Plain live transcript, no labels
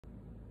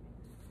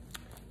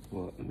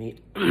Well, me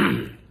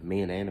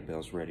and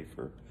Annabelle's ready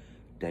for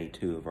day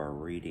 2 of our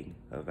reading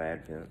of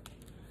Advent.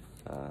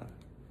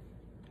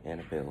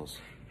 Annabelle's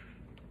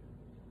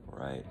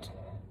right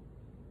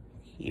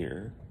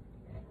here.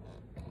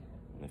 I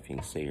don't know if you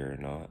can see her or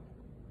not.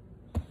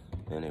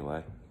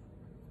 Anyway,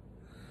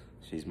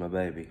 she's my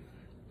baby.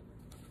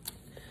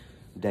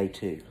 Day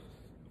 2.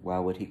 Why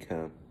would he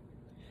come?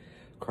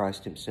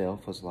 Christ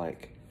himself was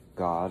like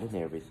God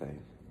in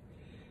everything,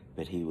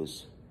 but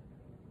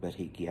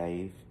he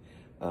gave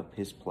up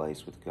his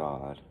place with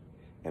God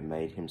and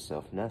made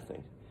himself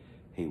nothing.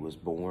 He was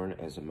born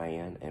as a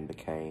man and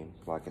became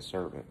like a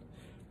servant.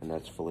 And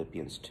that's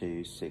Philippians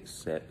 2,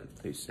 6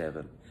 through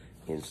 7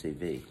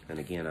 NCV. And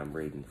again, I'm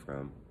reading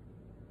from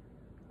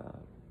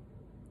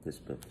this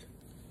book.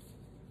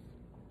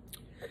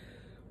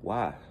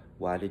 Why?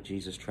 Why did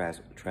Jesus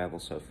travel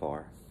so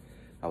far?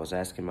 I was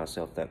asking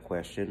myself that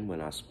question when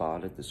I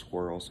spotted the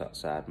squirrels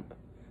outside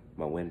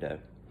my window.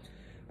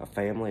 A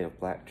family of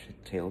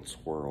black-tailed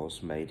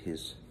squirrels made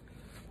his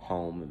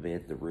home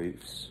amid the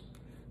roofs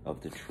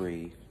of the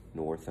tree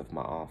north of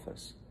my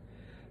office.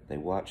 They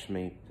watched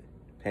me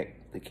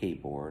peck the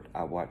keyboard.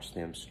 I watched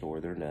them store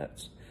their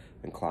nuts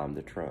and climb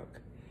the trunk.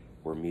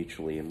 We're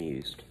mutually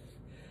amused.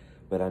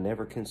 But I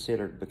never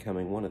considered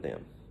becoming one of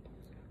them.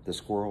 The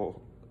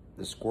squirrel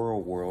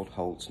world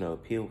holds no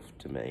appeal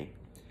to me.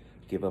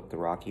 Give up the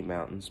Rocky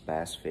Mountains,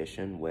 bass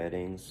fishing,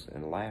 weddings,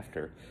 and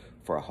laughter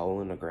for a hole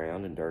in the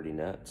ground and dirty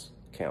nuts.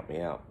 Count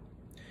me out.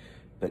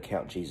 But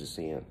count Jesus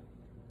in.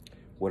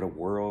 What a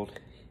world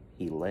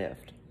he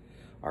left.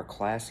 Our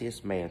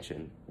classiest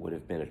mansion would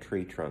have been a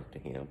tree trunk to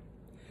him.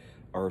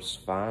 Earth's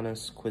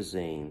finest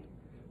cuisine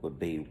would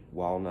be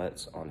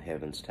walnuts on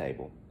heaven's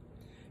table.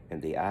 And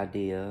the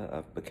idea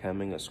of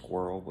becoming a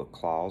squirrel with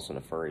claws and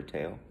a furry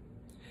tail,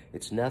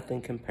 it's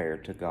nothing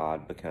compared to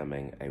God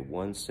becoming a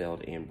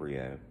one-celled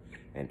embryo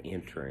and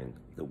entering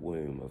the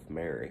womb of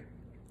Mary.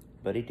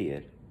 But he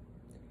did.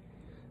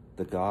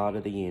 The God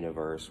of the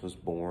universe was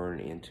born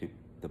into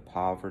the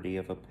poverty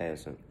of a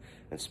peasant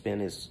and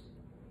spent his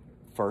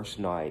first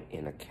night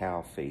in a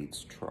cow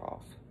feed's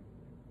trough.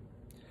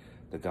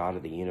 The God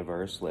of the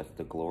universe left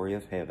the glory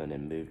of heaven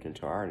and moved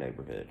into our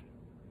neighborhood.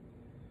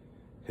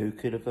 Who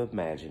could have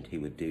imagined he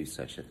would do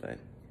such a thing?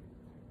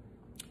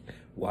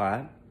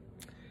 Why?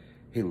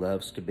 He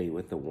loves to be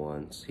with the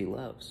ones he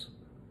loves.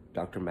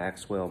 Dr.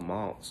 Maxwell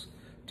Maltz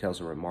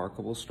tells a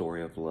remarkable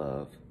story of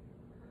love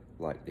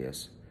like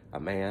this. A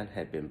man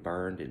had been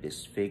burned and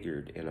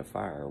disfigured in a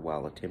fire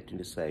while attempting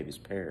to save his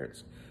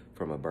parents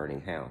from a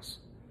burning house.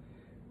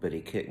 But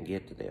he couldn't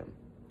get to them.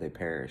 They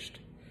perished.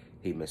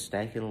 He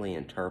mistakenly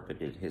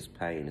interpreted his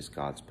pain as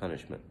God's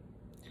punishment.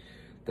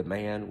 The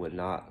man would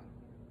not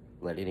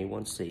let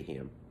anyone see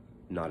him,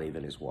 not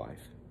even his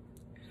wife.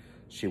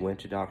 She went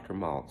to Dr.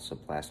 Maltz, a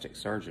plastic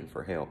surgeon,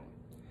 for help.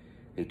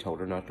 He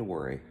told her not to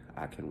worry.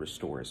 I can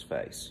restore his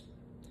face.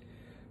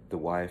 The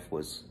wife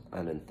was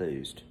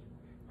unenthused.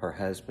 Her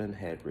husband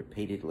had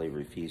repeatedly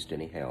refused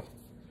any help.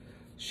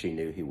 She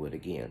knew he would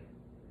again.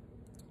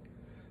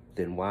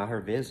 Then why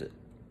her visit?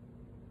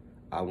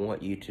 I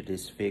want you to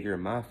disfigure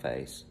my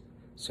face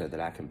so that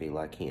I can be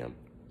like him.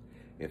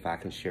 If I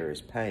can share his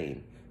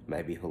pain,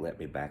 maybe he'll let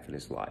me back in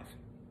his life.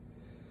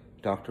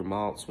 Dr.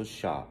 Maltz was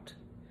shocked.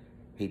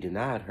 He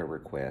denied her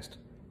request,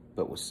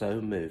 but was so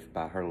moved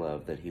by her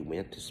love that he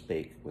went to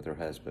speak with her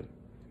husband.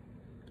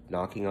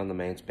 Knocking on the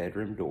man's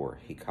bedroom door,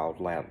 he called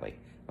loudly,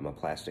 I'm a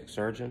plastic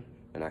surgeon,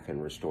 and I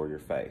can restore your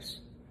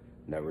face.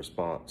 No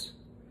response.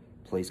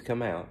 Please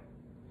come out.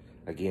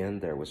 Again,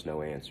 there was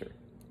no answer.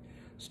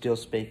 Still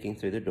speaking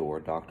through the door,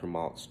 Dr.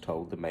 Maltz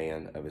told the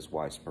man of his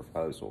wife's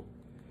proposal.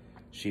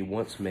 She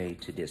wants me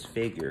to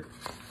disfigure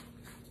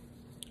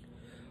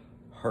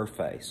her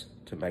face,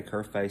 to make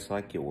her face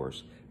like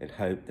yours, and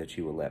hope that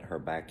you will let her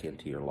back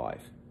into your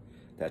life.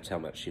 That's how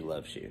much she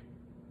loves you.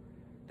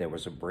 There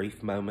was a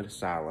brief moment of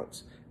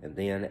silence, and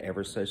then,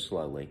 ever so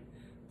slowly,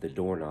 the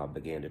doorknob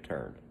began to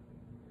turn.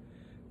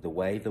 The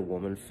way the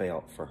woman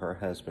felt for her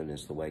husband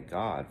is the way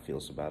God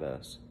feels about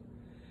us.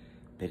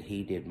 But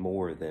he did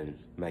more than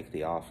make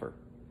the offer.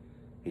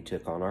 He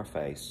took on our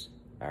face,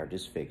 our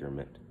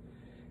disfigurement.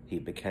 He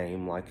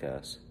became like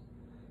us.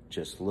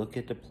 Just look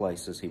at the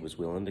places he was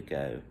willing to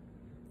go: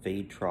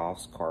 feed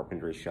troughs,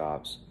 carpentry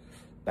shops,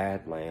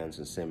 badlands,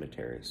 and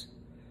cemeteries.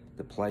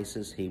 The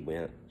places he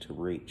went to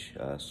reach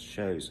us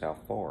shows how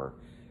far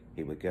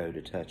he would go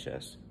to touch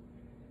us.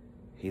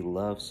 He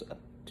loves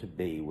to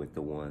be with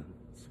the ones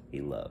he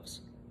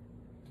loves.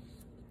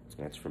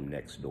 That's from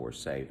Next Door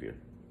Savior.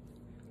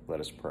 Let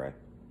us pray.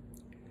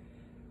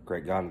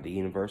 Great God of the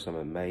universe, I'm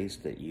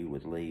amazed that you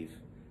would leave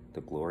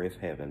the glory of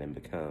heaven and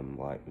become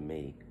like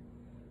me.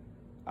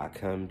 I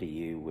come to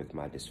you with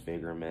my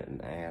disfigurement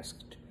and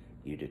asked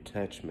you to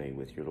touch me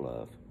with your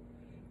love.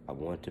 I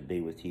want to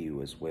be with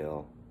you as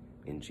well.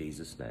 In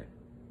Jesus' name,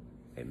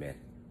 amen.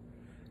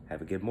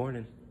 Have a good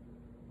morning.